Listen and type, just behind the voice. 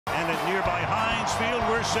field,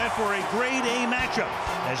 we're set for a grade A matchup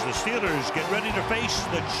as the Steelers get ready to face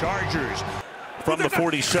the Chargers from the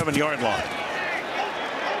 47-yard line.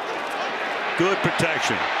 Good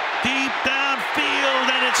protection. Deep downfield,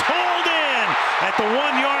 and it's hauled in at the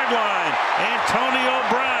 1-yard line. Antonio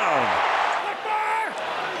Brown.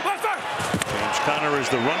 James Conner is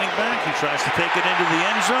the running back. He tries to take it into the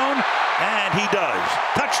end zone, and he does.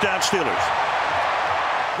 Touchdown, Steelers.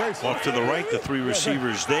 Off to the right, the 3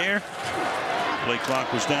 receivers there. Play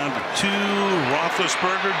clock was down to 2.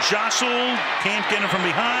 Roethlisberger jostled, can't get him from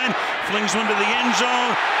behind, flings one to the end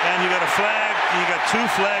zone, and you got a flag. You got 2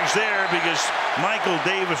 flags there because Michael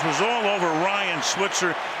Davis was all over Ryan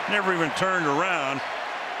Switzer, never even turned around.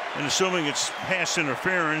 And assuming it's pass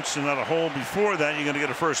interference and not a hold before that, you're going to get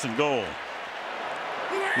a 1st and goal.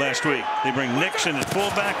 Last week, they bring Nixon at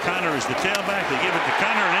fullback. Conner is the tailback. They give it to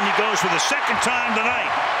Conner, and then he goes for the 2nd time tonight.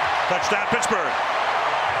 Touchdown, Pittsburgh.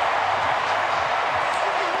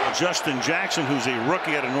 Justin Jackson, who's a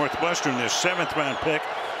rookie out of Northwestern, their 7th-round pick,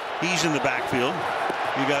 he's in the backfield.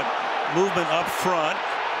 You got movement up front.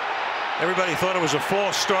 Everybody thought it was a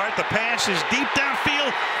false start. The pass is deep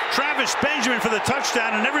downfield. Travis Benjamin for the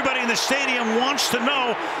touchdown, and everybody in the stadium wants to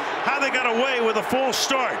know how they got away with a false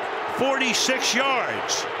start. 46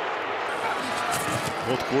 yards.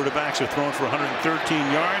 Both quarterbacks have thrown for 113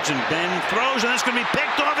 yards, and Ben throws, and that's going to be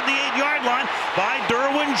picked off at the 8-yard line by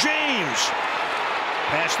Derwin James.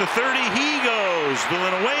 Past the 30, he goes.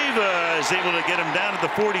 Villanueva is able to get him down at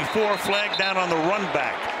the 44, flag down on the run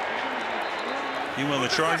back. Meanwhile,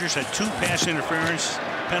 the Chargers had 2 pass interference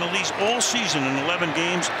penalties all season in 11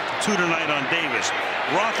 games, 2 tonight on Davis.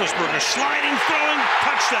 Roethlisberger sliding, throwing,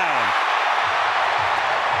 touchdown.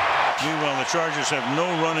 Meanwhile, the Chargers have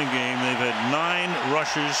no running game. They've had 9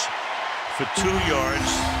 rushes for 2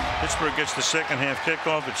 yards. Pittsburgh gets the second-half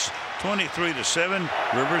kickoff. It's 23-7.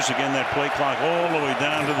 Rivers, again, that play clock all the way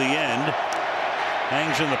down to the end.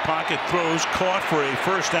 Hangs in the pocket, throws, caught for a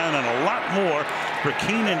 1st down and a lot more for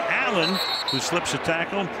Keenan Allen, who slips a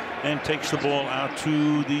tackle and takes the ball out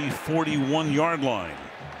to the 41-yard line.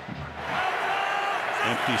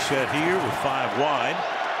 Empty set here with 5 wide.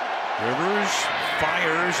 Rivers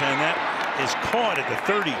fires, and that is caught at the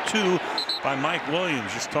 32 by Mike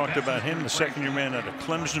Williams. Just talked about him, the 2nd-year man out of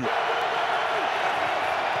Clemson.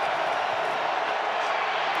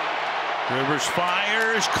 Rivers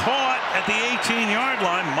fires, caught at the 18-yard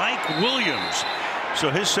line. Mike Williams. So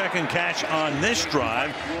his 2nd catch on this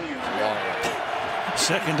drive.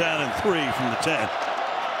 2nd down and 3 from the 10.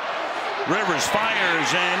 Rivers fires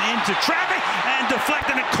and into traffic and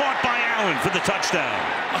deflected and caught by Allen for the touchdown.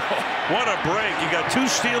 What a break. You got 2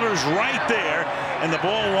 Steelers right there, and the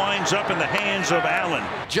ball winds up in the hands of Allen.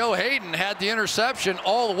 Joe Hayden had the interception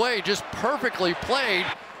all the way, just perfectly played,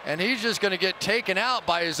 and he's just going to get taken out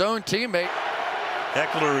by his own teammate.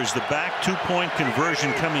 Eckler is the back, 2-point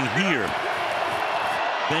conversion coming here.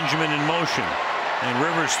 Benjamin in motion, and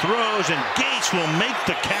Rivers throws, and Gates will make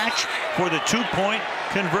the catch for the 2-point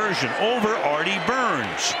conversion over Artie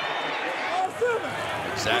Burns.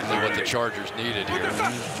 Exactly what the Chargers needed here.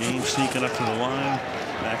 James sneaking up to the line,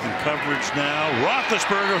 back in coverage now.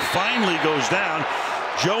 Roethlisberger finally goes down.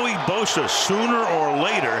 Joey Bosa, sooner or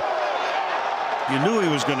later, you knew he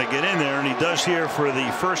was going to get in there, and he does here for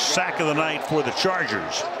the 1st sack of the night for the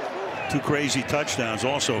Chargers. 2 crazy touchdowns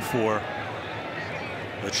also for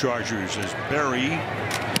the Chargers as Berry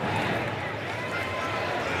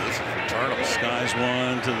skies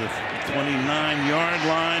one to the 29-yard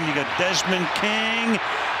line. You got Desmond King.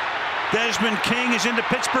 Desmond King is into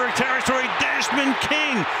Pittsburgh territory. Desmond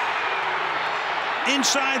King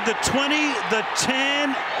inside the 20, the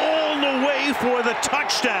 10, all the way for the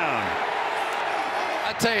touchdown.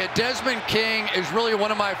 I tell you, Desmond King is really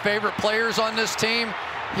one of my favorite players on this team.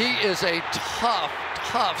 He is a tough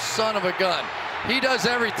son of a gun. He does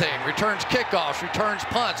everything. Returns kickoffs, returns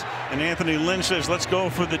punts. And Anthony Lynn says, let's go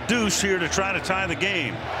for the deuce here to try to tie the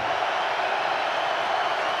game.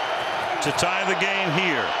 To tie the game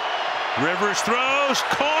here. Rivers throws,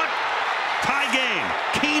 caught, tie game.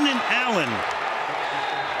 Keenan Allen.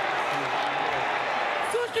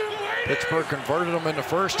 Pittsburgh converted them in the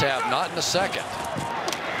 1st half, not in the 2nd.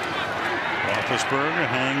 Roethlisberger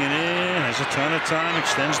hanging in, has a ton of time,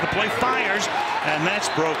 extends the play, fires, and that's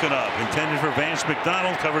broken up. Intended for Vance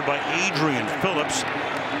McDonald, covered by Adrian Phillips.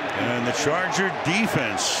 And the Charger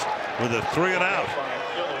defense with a 3 and out.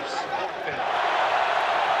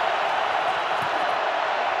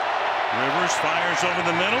 Rivers fires over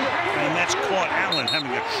the middle, and that's caught. Allen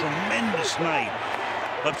having a tremendous night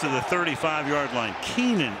up to the 35-yard line.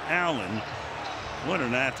 Keenan Allen, what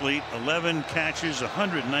an athlete. 11 catches,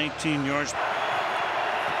 119 yards.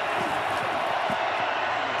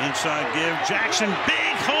 Inside give. Jackson,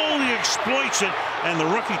 big hole. He exploits it. And the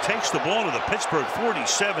rookie takes the ball to the Pittsburgh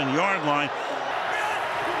 47-yard line.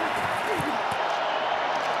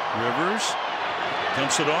 Rivers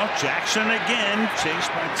dumps it off. Jackson again.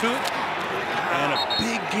 Chased by two. And a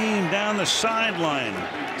big gain down the sideline.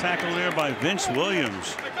 Tackle there by Vince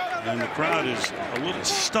Williams. And the crowd is a little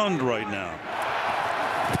stunned right now.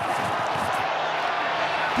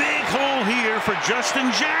 Big hole here for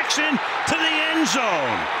Justin Jackson to the end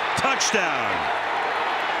zone. Touchdown.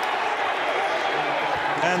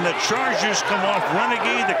 And the Chargers come off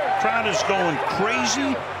Renegade. The crowd is going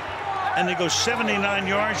crazy. And they go 79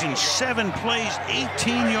 yards in 7 plays,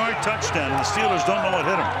 18-yard touchdown. And the Steelers don't know what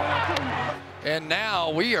hit them. And now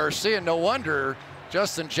we are seeing, no wonder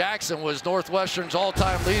Justin Jackson was Northwestern's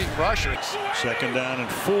all-time leading rushers. 2nd down and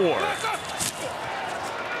 4.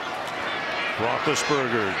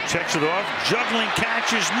 Roethlisberger checks it off. Juggling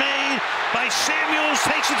catch is made by Samuels.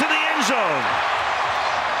 Takes it to the end zone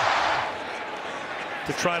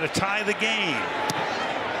to try to tie the game,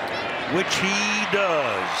 which he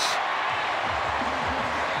does.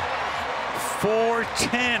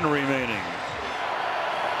 4:10 remaining.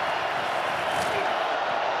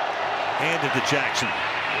 Handed to Jackson,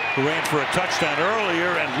 who ran for a touchdown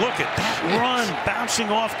earlier, and look at that run, bouncing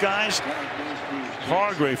off guys.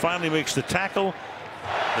 Hargrave finally makes the tackle.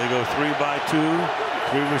 They go 3 by 2,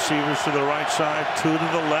 3 receivers to the right side, 2 to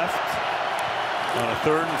the left. On a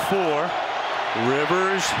 3rd and 4,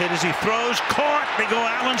 Rivers hit as he throws, caught. They go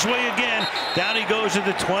Allen's way again. Down he goes at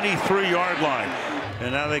the 23-yard line.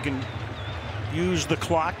 And now they can use the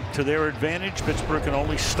clock to their advantage. Pittsburgh can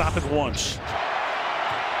only stop it once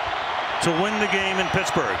to win the game in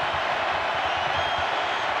Pittsburgh.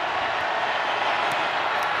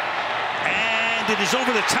 And it is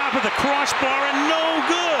over the top of the crossbar and no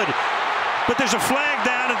good. But there's a flag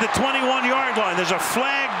down at the 21-yard line. There's a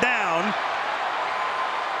flag down.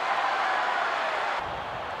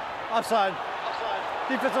 Offside.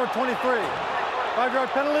 Defense number 23. 5-yard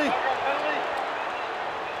penalty.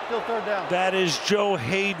 Still 3rd down. That is Joe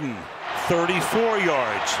Hayden. 34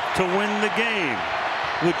 yards to win the game,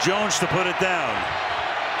 with Jones to put it down.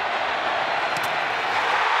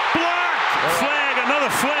 Blocked! Flag,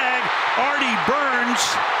 another flag. Artie Burns.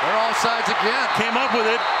 They're all sides again. Came up with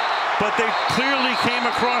it, but they clearly came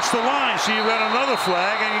across the line. So you got another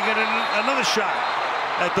flag, and you get another shot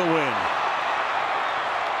at the win.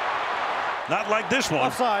 Not like this one.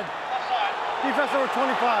 Offside. Defense number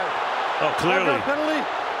 25. Oh, clearly. 5-yard penalty.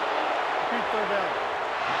 3rd down.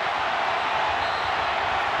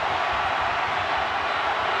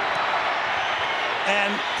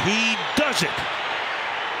 And he does it.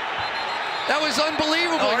 That was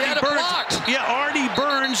unbelievable. He had it blocked. Yeah, Artie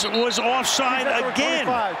Burns was offside again.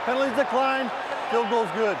 25. Penalties declined. Field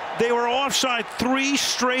goal's good. They were offside 3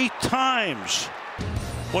 straight times.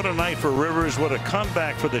 What a night for Rivers. What a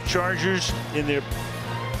comeback for the Chargers in their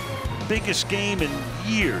biggest game in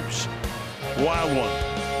years. Wild one.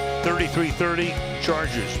 33-30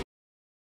 Chargers.